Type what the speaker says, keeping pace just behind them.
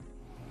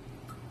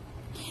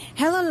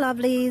Hello,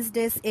 lovelies.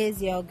 This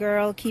is your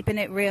girl, Keeping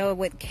It Real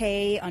with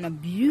Kay on a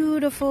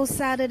beautiful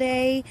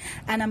Saturday.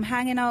 And I'm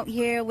hanging out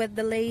here with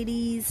the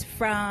ladies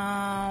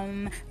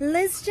from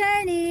Liz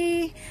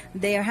Journey.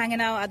 They're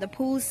hanging out at the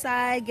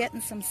poolside,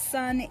 getting some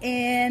sun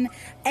in,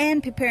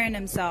 and preparing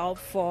themselves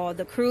for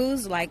the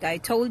cruise, like I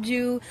told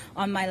you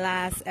on my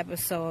last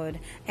episode.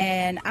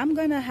 And I'm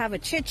going to have a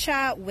chit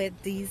chat with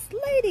these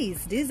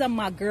ladies. These are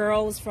my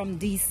girls from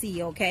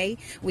DC, okay?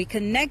 We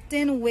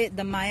connecting with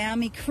the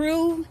Miami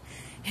crew,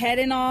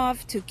 heading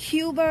off to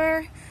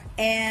Cuba,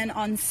 and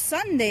on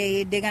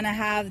Sunday they're gonna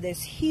have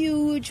this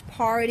huge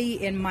party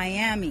in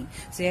Miami.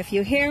 So if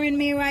you're hearing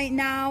me right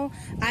now,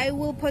 I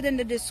will put in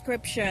the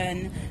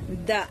description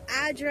the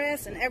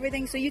address and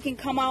everything so you can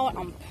come out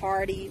and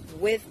party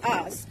with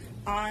us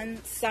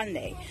on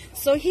Sunday.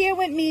 So here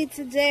with me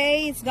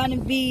today is gonna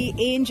be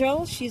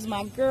Angel. She's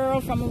my girl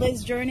from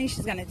Liz Journey.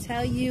 She's gonna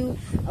tell you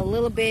a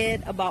little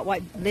bit about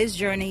what Liz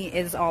Journey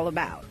is all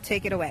about.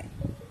 Take it away.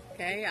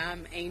 Okay,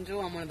 I'm Angel.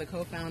 I'm one of the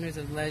co-founders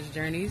of Les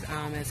Journeys.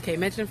 As Kate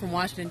mentioned, from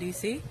Washington,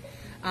 D.C.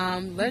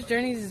 Les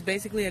Journeys is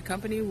basically a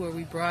company where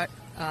we try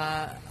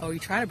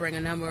to bring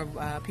a number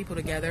of people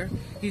together,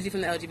 usually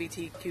from the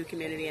LGBTQ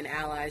community and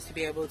allies, to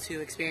be able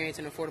to experience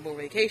an affordable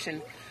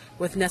vacation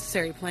with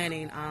necessary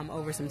planning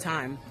over some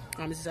time.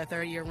 This is our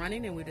third year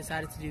running, and we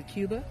decided to do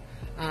Cuba.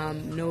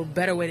 No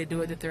better way to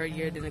do it the third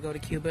year than to go to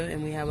Cuba,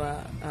 and we have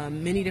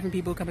many different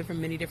people coming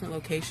from many different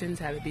locations,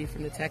 have it be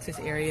from the Texas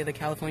area, the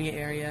California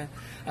area,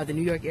 the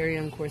New York area,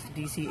 and of course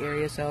the DC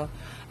area. So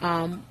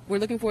we're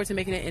looking forward to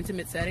making it an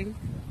intimate setting,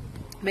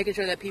 making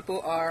sure that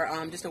people are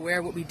just aware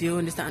of what we do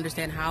and just to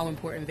understand how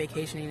important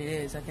vacationing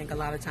is. I think a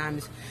lot of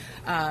times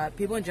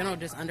people in general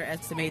just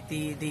underestimate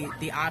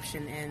the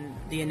option and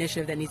the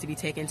initiative that needs to be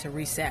taken to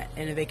reset,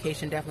 and a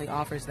vacation definitely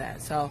offers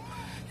that. So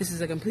this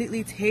is a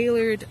completely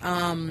tailored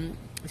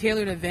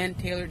event,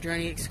 tailored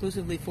journey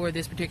exclusively for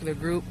this particular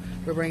group.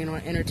 We're bringing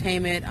on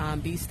entertainment,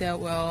 B.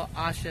 Stelwell,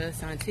 Asha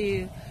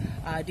Santi,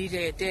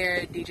 DJ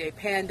Adair, DJ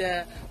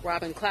Panda,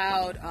 Robin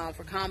Cloud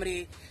for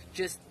comedy,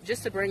 just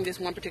to bring this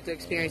one particular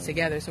experience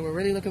together. So we're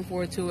really looking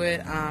forward to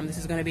it. This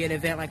is going to be an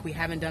event like we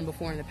haven't done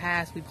before in the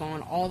past. We've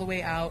gone all the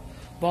way out,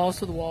 balls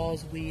to the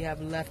walls. We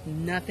have left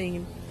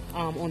nothing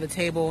on the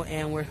table,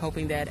 and we're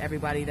hoping that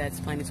everybody that's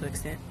planning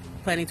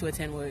to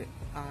attend will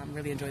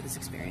really enjoy this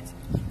experience.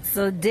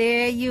 So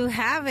there you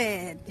have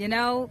it.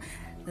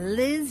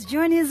 Liz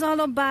Journey is all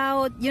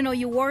about,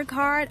 you work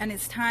hard and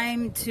it's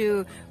time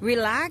to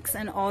relax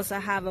and also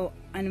have an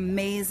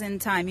amazing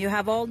time. You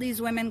have all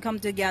these women come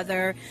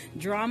together,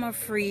 drama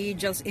free,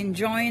 just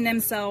enjoying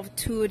themselves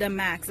to the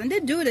max. And they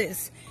do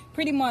this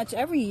pretty much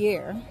every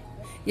year,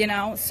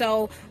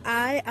 So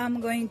I am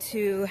going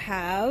to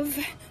have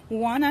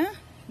Juana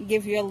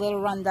give you a little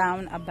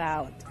rundown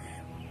about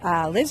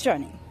Liz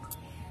Journey.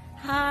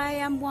 Hi,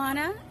 I'm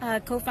Juana,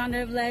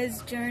 co-founder of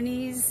Les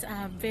Journeys.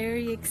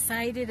 Very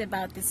excited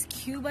about this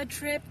Cuba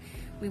trip.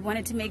 We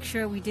wanted to make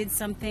sure we did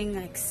something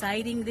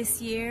exciting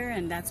this year,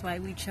 and that's why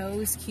we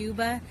chose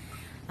Cuba.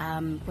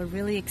 We're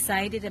really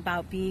excited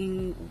about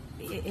being,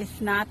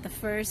 if not the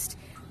first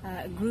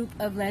group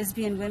of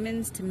lesbian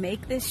women to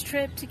make this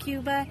trip to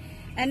Cuba.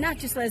 And not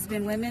just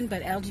lesbian women,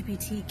 but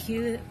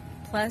LGBTQ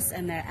plus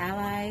and their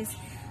allies.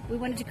 We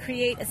wanted to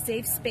create a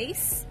safe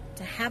space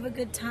to have a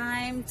good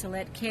time, to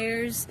let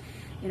cares,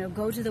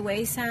 go to the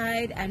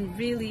wayside, and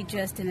really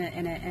just in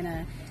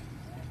a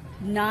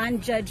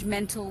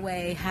non-judgmental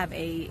way have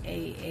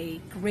a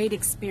great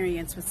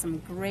experience with some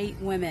great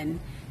women.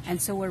 And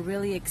so we're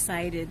really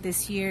excited.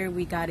 This year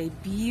we got a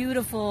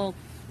beautiful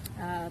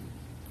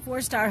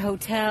 4-star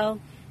hotel.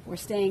 We're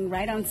staying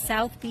right on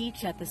South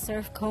Beach at the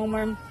Surf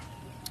Comer.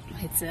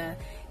 It's a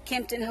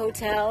Kimpton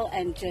hotel,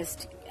 and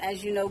just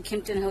as you know,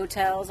 Kimpton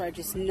hotels are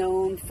just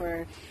known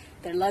for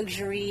their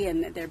luxury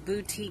and their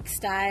boutique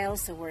style,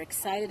 so we're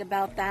excited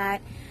about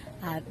that.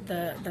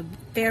 The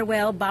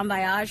farewell Bon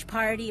Voyage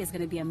party is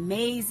going to be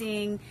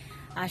amazing.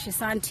 Asha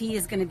Santi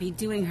is going to be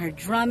doing her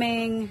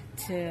drumming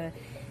to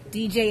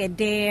DJ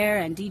Adair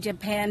and DJ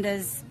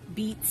Panda's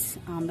beats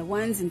on the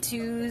ones and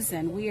twos,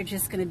 and we are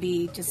just going to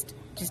be just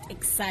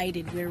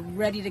excited. We're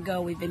ready to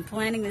go. We've been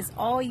planning this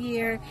all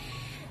year,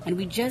 and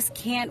we just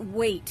can't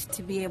wait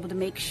to be able to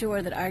make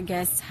sure that our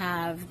guests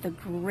have the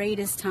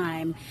greatest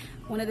time.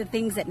 One of the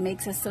things that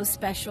makes us so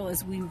special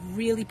is we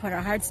really put our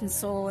hearts and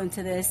soul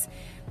into this.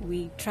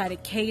 We try to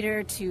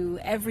cater to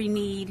every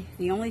need.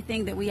 The only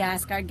thing that we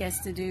ask our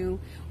guests to do,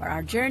 or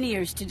our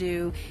journeyers to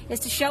do,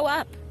 is to show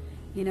up.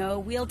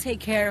 We'll take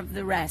care of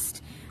the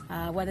rest,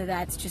 whether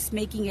that's just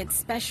making it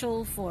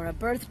special for a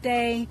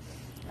birthday.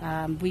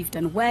 We've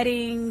done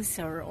weddings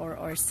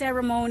or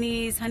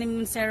ceremonies,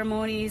 honeymoon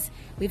ceremonies.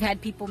 We've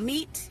had people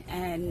meet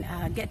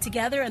and get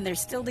together, and they're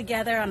still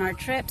together on our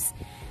trips.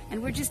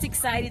 And we're just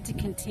excited to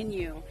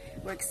continue.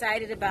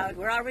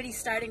 We're already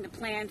starting to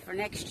plan for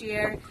next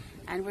year,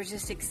 and we're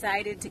just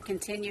excited to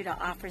continue to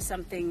offer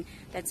something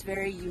that's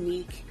very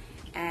unique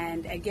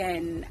and,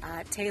 again,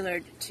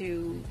 tailored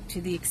to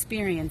the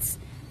experience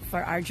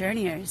for our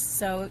journeyers.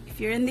 So if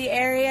you're in the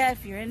area,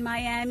 if you're in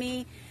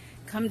Miami,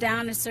 come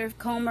down to Surf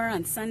Comer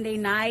on Sunday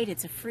night.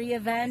 It's a free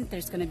event.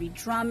 There's going to be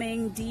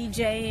drumming,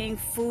 DJing,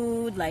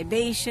 food,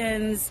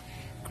 libations,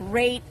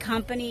 great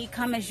company.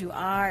 Come as you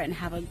are and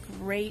have a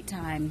great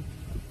time.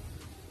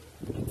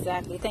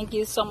 Exactly. Thank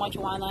you so much,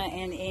 Juana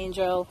and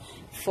Angel,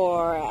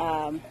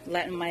 for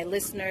letting my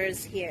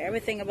listeners hear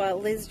everything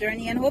about Liz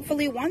Journey. And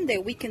hopefully one day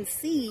we can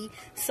see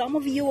some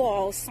of you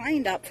all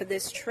signed up for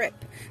this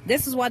trip.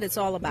 This is what it's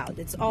all about.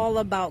 It's all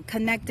about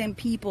connecting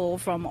people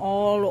from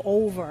all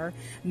over,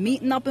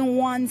 meeting up in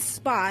one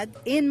spot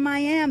in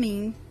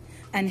Miami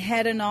and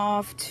heading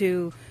off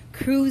to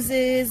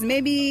cruises.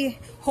 Maybe,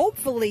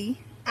 hopefully,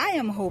 I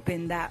am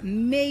hoping that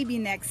maybe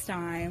next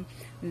time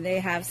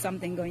they have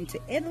something going to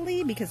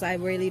Italy, because I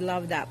really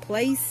love that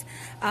place.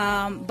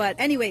 But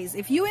anyways,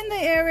 if you're in the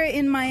area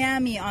in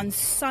Miami on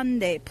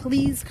Sunday,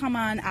 please come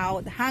on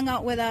out, hang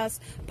out with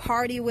us,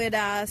 party with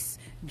us,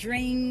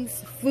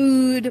 drinks,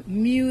 food,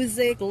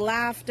 music,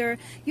 laughter.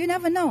 You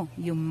never know.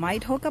 You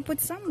might hook up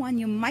with someone.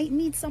 You might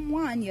meet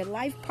someone, your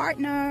life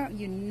partner.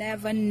 You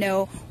never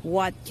know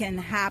what can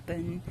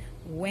happen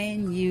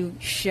when you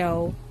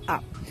show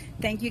up.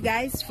 Thank you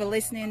guys for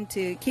listening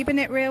to Keeping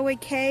It Real with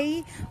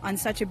Kay on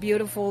such a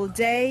beautiful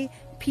day.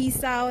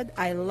 Peace out.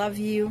 I love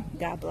you.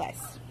 God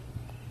bless.